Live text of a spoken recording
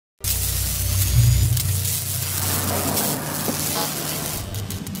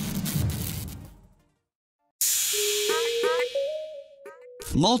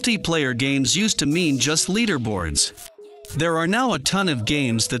Multiplayer games used to mean just leaderboards. There are now a ton of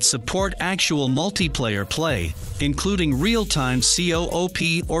games that support actual multiplayer play, including real-time co-op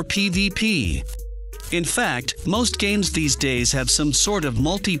or PvP. In fact, most games these days have some sort of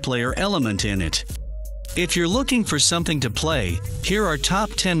multiplayer element in it. If you're looking for something to play, here are top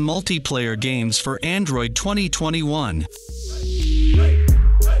 10 multiplayer games for Android 2021.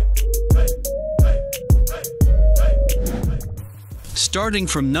 Starting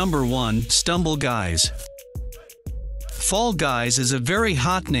from number 1, Stumble Guys. Fall Guys is a very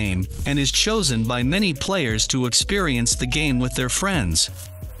hot name and is chosen by many players to experience the game with their friends.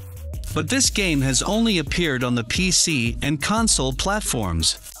 But this game has only appeared on the PC and console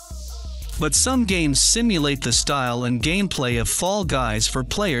platforms. But some games simulate the style and gameplay of Fall Guys for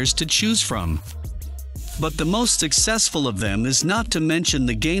players to choose from. But the most successful of them is not to mention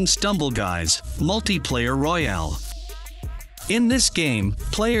the game Stumble Guys Multiplayer Royale. In this game,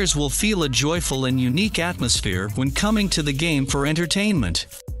 players will feel a joyful and unique atmosphere when coming to the game for entertainment.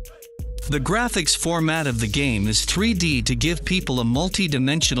 The graphics format of the game is 3D to give people a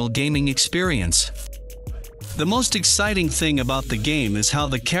multi-dimensional gaming experience. The most exciting thing about the game is how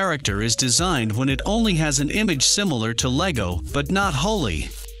the character is designed when it only has an image similar to Lego, but not wholly.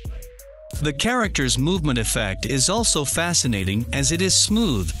 The character's movement effect is also fascinating as it is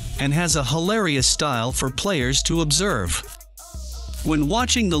smooth and has a hilarious style for players to observe. When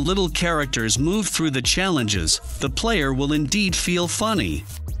watching the little characters move through the challenges, the player will indeed feel funny.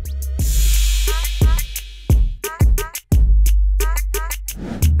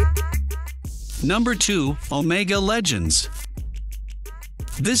 Number 2, Omega Legends.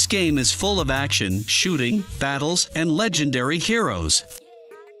 This game is full of action, shooting, battles, and legendary heroes.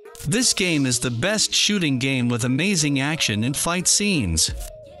 This game is the best shooting game with amazing action and fight scenes.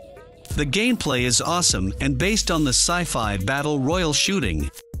 The gameplay is awesome and based on the sci-fi battle royal shooting.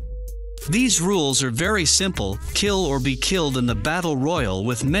 These rules are very simple: kill or be killed in the battle royal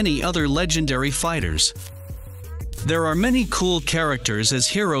with many other legendary fighters. There are many cool characters as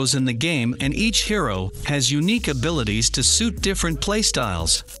heroes in the game, and each hero has unique abilities to suit different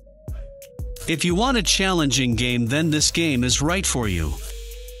playstyles. If you want a challenging game, then this game is right for you.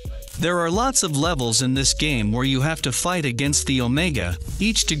 There are lots of levels in this game where you have to fight against the Omega.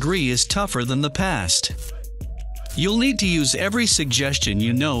 Each degree is tougher than the past. You'll need to use every suggestion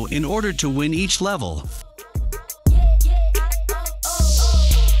you know in order to win each level.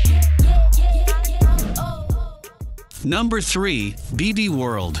 Number 3, BB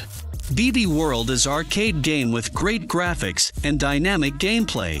World. BB World is an arcade game with great graphics and dynamic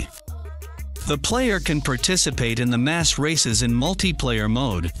gameplay. The player can participate in the mass races in multiplayer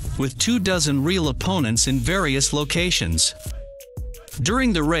mode, with 24 real opponents in various locations.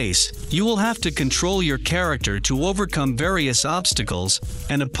 During the race, you will have to control your character to overcome various obstacles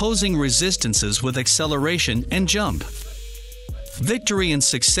and opposing resistances with acceleration and jump. Victory and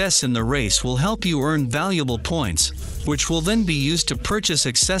success in the race will help you earn valuable points, which will then be used to purchase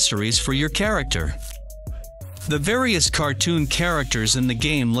accessories for your character. The various cartoon characters in the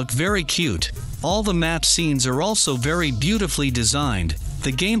game look very cute. All the map scenes are also very beautifully designed.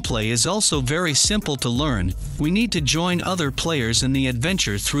 The gameplay is also very simple to learn. We need to join other players in the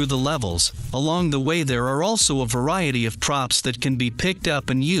adventure through the levels. Along the way there are also a variety of props that can be picked up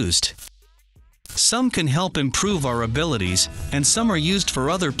and used. Some can help improve our abilities, and some are used for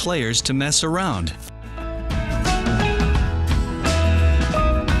other players to mess around.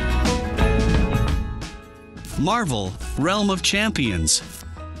 Marvel: Realm of Champions.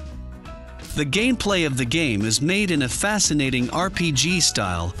 The gameplay of the game is made in a fascinating RPG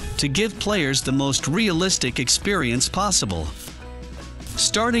style to give players the most realistic experience possible.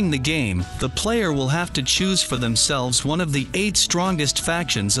 Starting the game, the player will have to choose for themselves one of the 8 strongest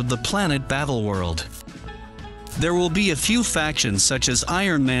factions of the planet Battleworld. There will be a few factions such as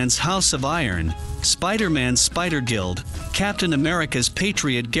Iron Man's House of Iron, Spider-Man's Spider Guild, Captain America's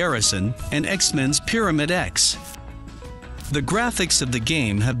Patriot Garrison, and X-Men's Pyramid X. The graphics of the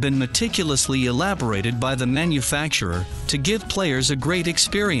game have been meticulously elaborated by the manufacturer to give players a great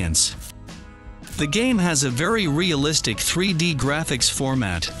experience. The game has a very realistic 3D graphics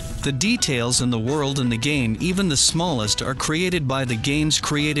format. The details in the world in the game, even the smallest, are created by the game's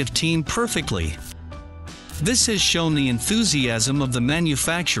creative team perfectly. This has shown the enthusiasm of the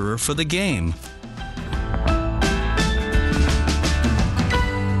manufacturer for the game.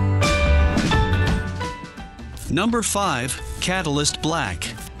 Number 5, Catalyst Black.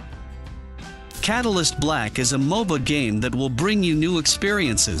 Catalyst Black is a MOBA game that will bring you new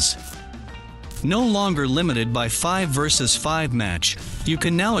experiences. No longer limited by 5 versus 5 match, you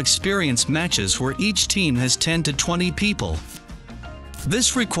can now experience matches where each team has 10 to 20 people.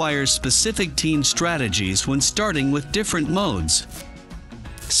 This requires specific team strategies when starting with different modes.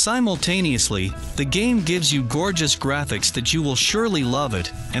 Simultaneously, the game gives you gorgeous graphics that you will surely love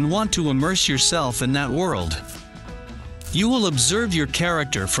it and want to immerse yourself in that world. You will observe your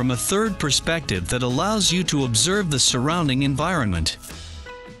character from a third perspective that allows you to observe the surrounding environment.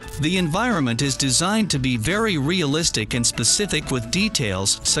 The environment is designed to be very realistic and specific with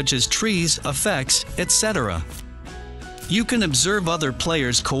details such as trees, effects, etc. You can observe other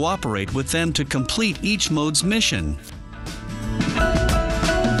players cooperate with them to complete each mode's mission.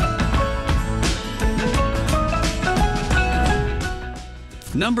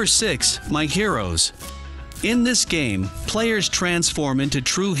 Number 6. My Heroes. In this game, players transform into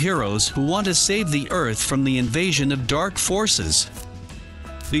true heroes who want to save the Earth from the invasion of dark forces.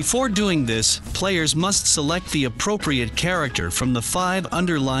 Before doing this, players must select the appropriate character from the 5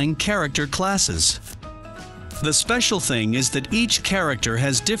 underlying character classes. The special thing is that each character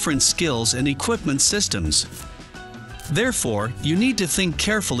has different skills and equipment systems. Therefore, you need to think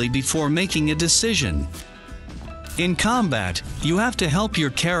carefully before making a decision. In combat, you have to help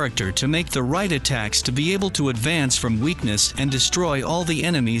your character to make the right attacks to be able to advance from weakness and destroy all the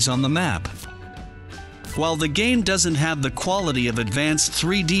enemies on the map. While the game doesn't have the quality of advanced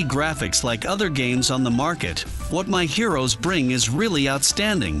 3D graphics like other games on the market, what My Heroes bring is really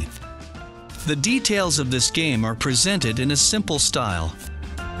outstanding. The details of this game are presented in a simple style.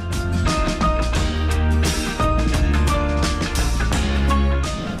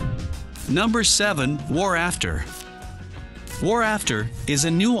 Number 7. War After. War After is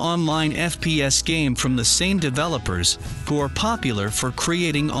a new online FPS game from the same developers who are popular for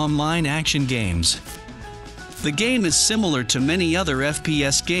creating online action games. The game is similar to many other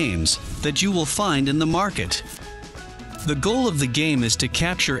FPS games that you will find in the market. The goal of the game is to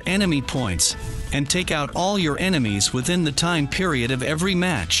capture enemy points and take out all your enemies within the time period of every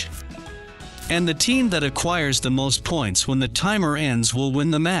match. And the team that acquires the most points when the timer ends will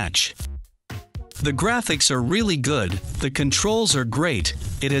win the match. The graphics are really good, the controls are great,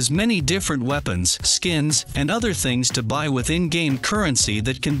 it has many different weapons, skins, and other things to buy with in-game currency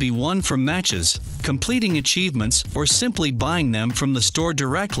that can be won from matches, completing achievements, or simply buying them from the store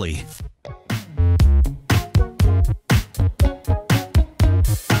directly.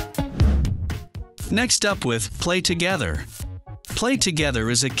 Next up with Play Together. Play Together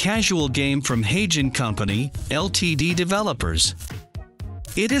is a casual game from Hagen Company, Ltd. developers.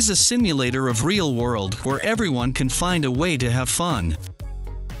 It is a simulator of real world where everyone can find a way to have fun.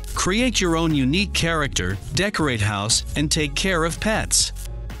 Create your own unique character, decorate house, and take care of pets.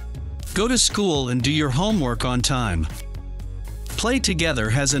 Go to school and do your homework on time. Play Together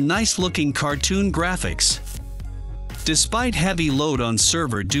has a nice looking cartoon graphics. Despite heavy load on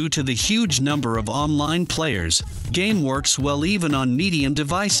server due to the huge number of online players, game works well even on medium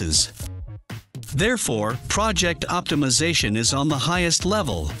devices. Therefore, project optimization is on the highest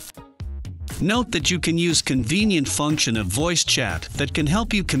level. Note that you can use convenient function of voice chat that can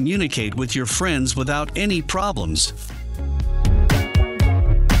help you communicate with your friends without any problems.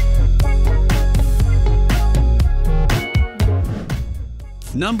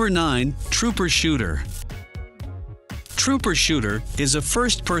 Number 9. Trooper Shooter. Trooper Shooter is a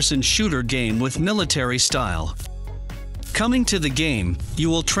first-person shooter game with military style. Coming to the game, you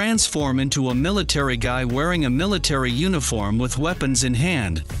will transform into a military guy wearing a military uniform with weapons in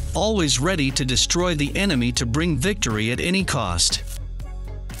hand, always ready to destroy the enemy to bring victory at any cost.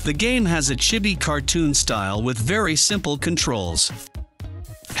 The game has a chibi cartoon style with very simple controls,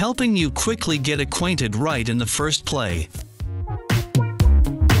 helping you quickly get acquainted right in the first play.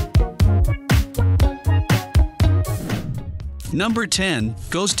 Number 10.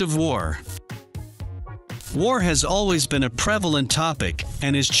 Ghost of War. War has always been a prevalent topic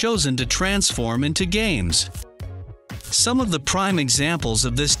and is chosen to transform into games. Some of the prime examples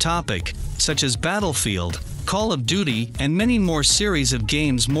of this topic, such as Battlefield, Call of Duty, and many more series of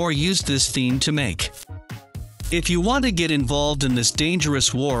games more use this theme to make. If you want to get involved in this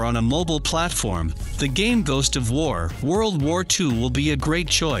dangerous war on a mobile platform, the game Ghost of War: World War II will be a great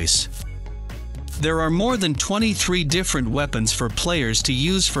choice. There are more than 23 different weapons for players to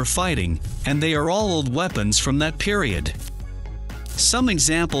use for fighting, and they are all old weapons from that period. Some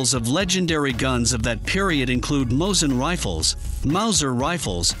examples of legendary guns of that period include Mosin rifles, Mauser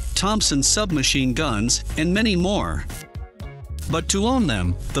rifles, Thompson submachine guns, and many more. But to own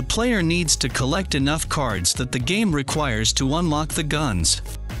them, the player needs to collect enough cards that the game requires to unlock the guns.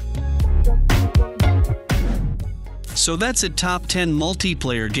 So that's it, top 10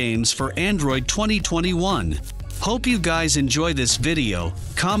 multiplayer games for Android 2021. Hope you guys enjoy this video.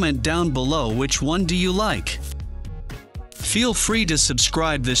 Comment down below which one do you like. Feel free to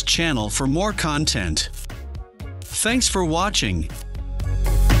subscribe this channel for more content. Thanks for watching.